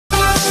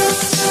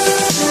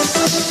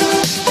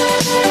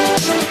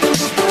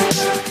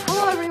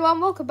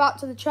everyone, welcome back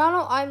to the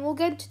channel. I'm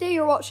Logan. Today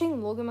you're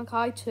watching Logan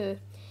Mackay 2.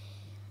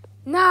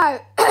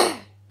 Now,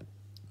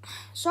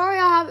 sorry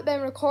I haven't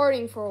been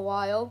recording for a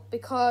while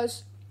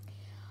because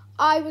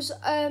I was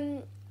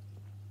I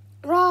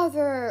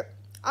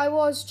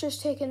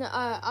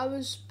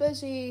was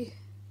busy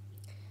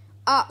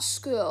at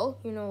school,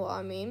 you know what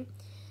I mean.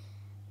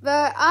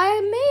 But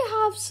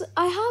I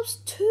have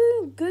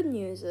two good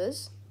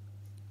news.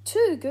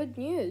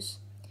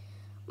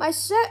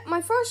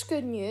 My first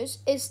good news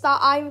is that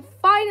I'm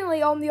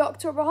finally on the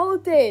October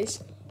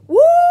holidays.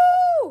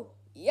 Woo!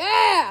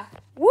 Yeah!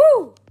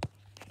 Woo!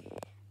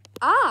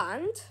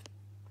 And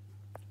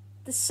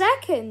the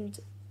second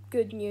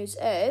good news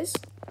is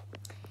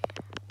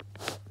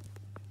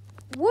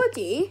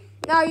Woody.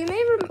 Now you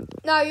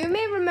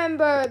may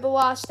remember the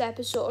last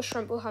episode of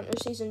Shrimpo Hunter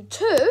season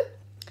 2,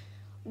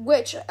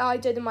 which I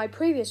did in my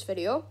previous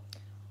video.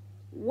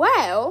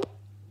 Well,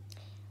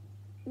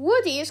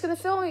 Woody is going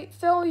to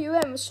fill you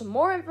in with some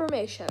more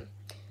information.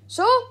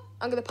 So,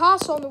 I'm going to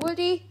pass on to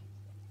Woody,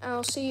 and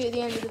I'll see you at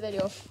the end of the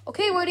video.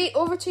 Okay, Woody,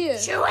 over to you.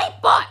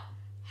 Chewy, boy!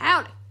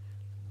 Howdy.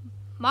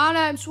 My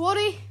name's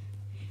Woody,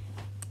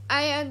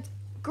 and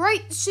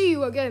great to see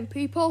you again,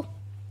 people.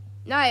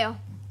 Now,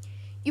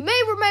 you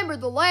may remember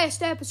the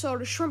last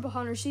episode of Shrimpo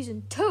Hunter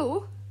Season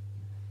 2.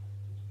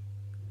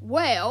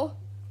 Well,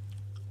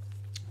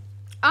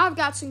 I've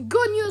got some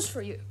good news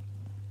for you,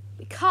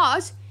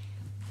 because...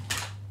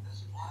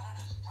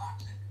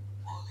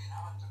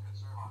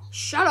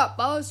 Shut up,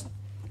 Buzz.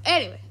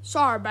 Anyway,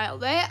 sorry about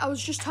that. I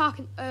was just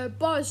talking.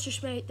 Buzz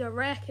just made the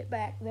racket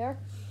back there.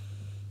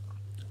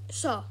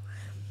 So,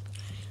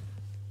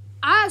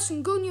 I have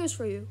some good news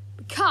for you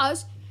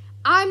because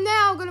I'm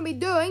now going to be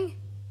doing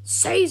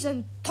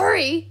Season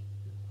 3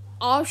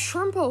 of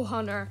Shrimpo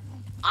Hunter.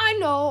 I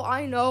know.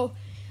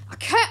 I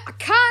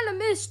kind of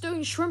miss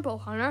doing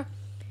Shrimpo Hunter.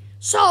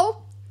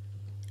 So,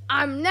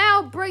 I'm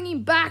now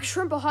bringing back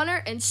Shrimpo Hunter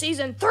in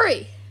Season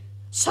 3.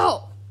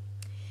 So,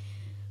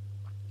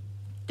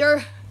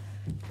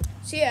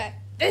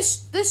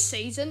 this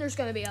season, there's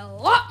going to be a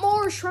lot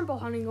more shrimpo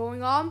hunting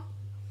going on.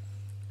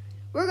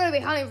 We're going to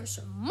be hunting for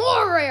some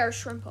more rare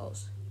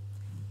shrimpos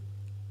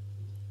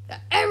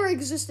that ever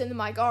existed in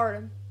my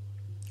garden.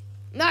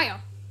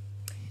 Now,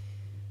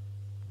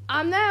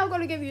 I'm now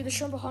going to give you the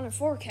Shrimpo Hunter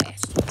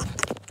forecast.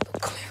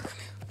 Come here.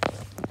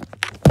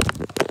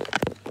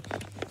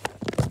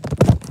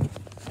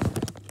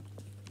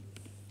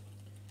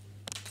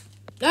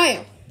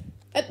 Now,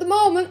 at the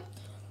moment,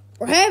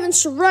 we're having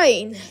some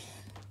rain.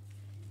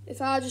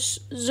 If I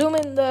just zoom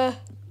in the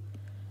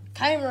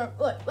camera,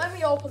 look, let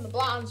me open the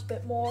blinds a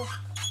bit more.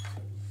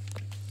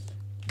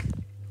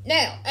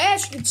 Now,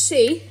 as you can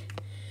see,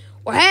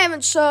 we're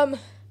having some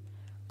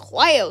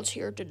clouds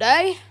here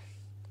today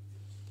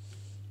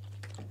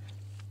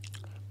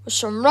with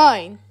some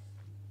rain.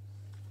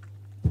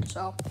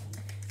 So,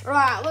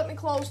 alright, let me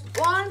close the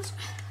blinds.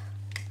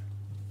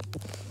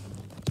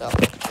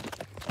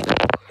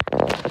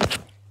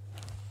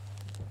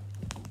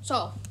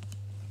 So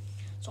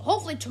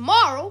hopefully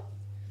tomorrow,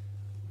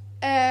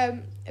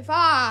 if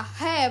I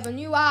have a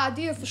new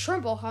idea for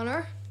Shrimpo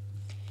Hunter,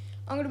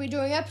 I'm going to be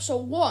doing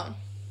episode 1.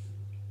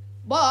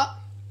 But,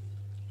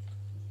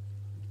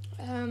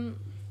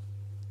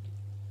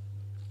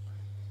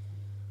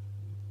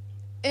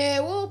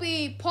 it will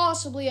be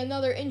possibly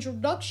another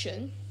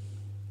introduction.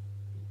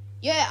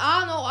 Yeah,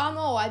 I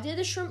know. I did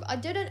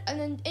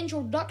an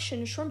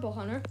introduction to Shrimpo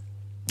Hunter.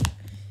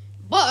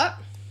 But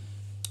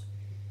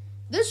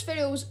this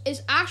video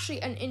is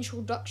actually an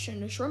introduction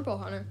to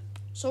Shrimpo Hunter.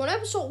 So in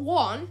episode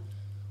 1,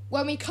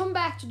 when we come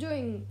back to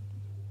doing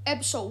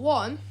episode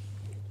 1,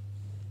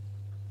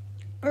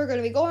 we're going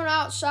to be going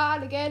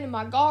outside again in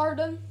my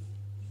garden,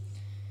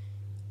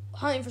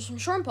 hunting for some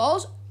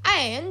shrimpos,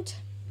 and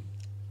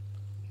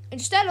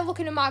instead of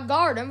looking in my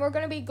garden, we're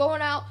going to be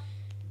going out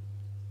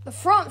the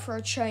front for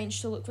a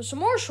change to look for some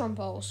more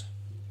shrimpos.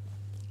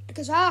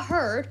 Because I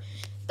heard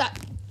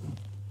that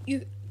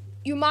you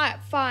might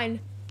find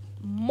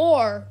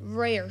more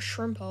rare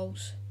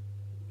shrimpos.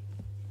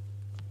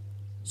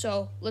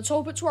 So, let's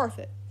hope it's worth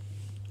it.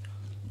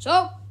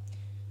 So,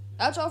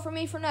 that's all for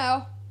me for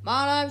now.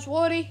 My name's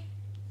Woody.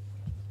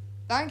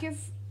 Thank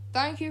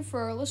you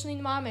for listening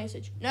to my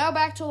message. Now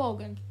back to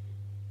Logan.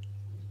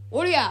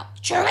 Woody out.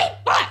 Chewy,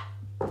 boy!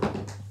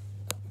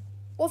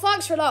 Well,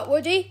 thanks for that,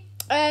 Woody.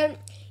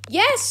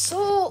 Yes,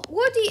 so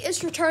Woody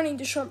is returning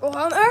to Shrimpo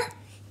Hunter.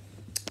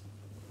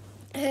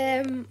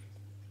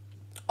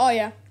 Oh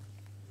yeah.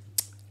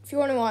 If you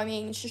want to know what I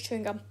mean, it's just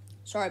chewing gum.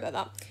 Sorry about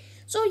that.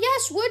 So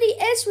yes, Woody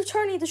is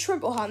returning to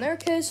Shrimpo Hunter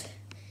because,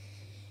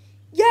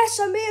 yes,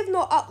 I may have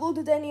not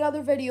uploaded any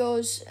other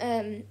videos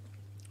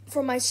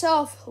for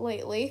myself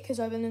lately because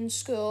I've been in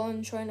school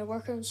and trying to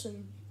work on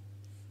some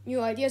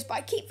new ideas. But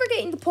I keep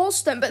forgetting to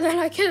post them. But then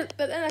I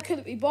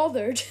couldn't be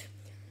bothered.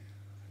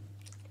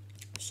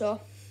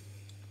 So,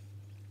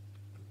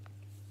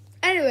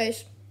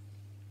 anyways.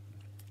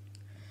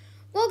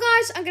 Well,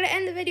 guys, I'm going to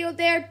end the video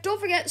there.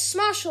 Don't forget to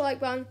smash the like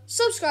button,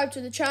 subscribe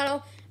to the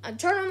channel, and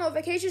turn on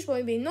notifications when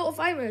you be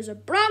notified when there's a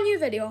brand new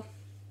video.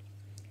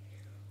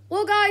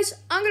 Well, guys,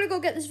 I'm going to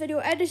go get this video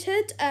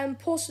edited and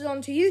posted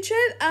onto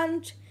YouTube,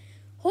 and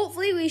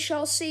hopefully we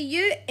shall see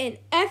you in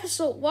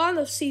episode 1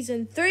 of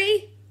season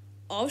 3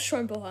 of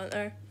Shrimpo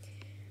Hunter.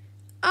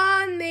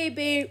 And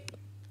maybe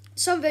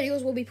some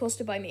videos will be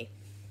posted by me.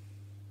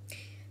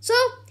 So,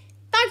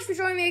 thanks for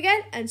joining me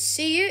again, and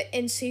see you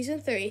in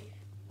season 3.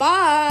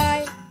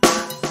 Bye!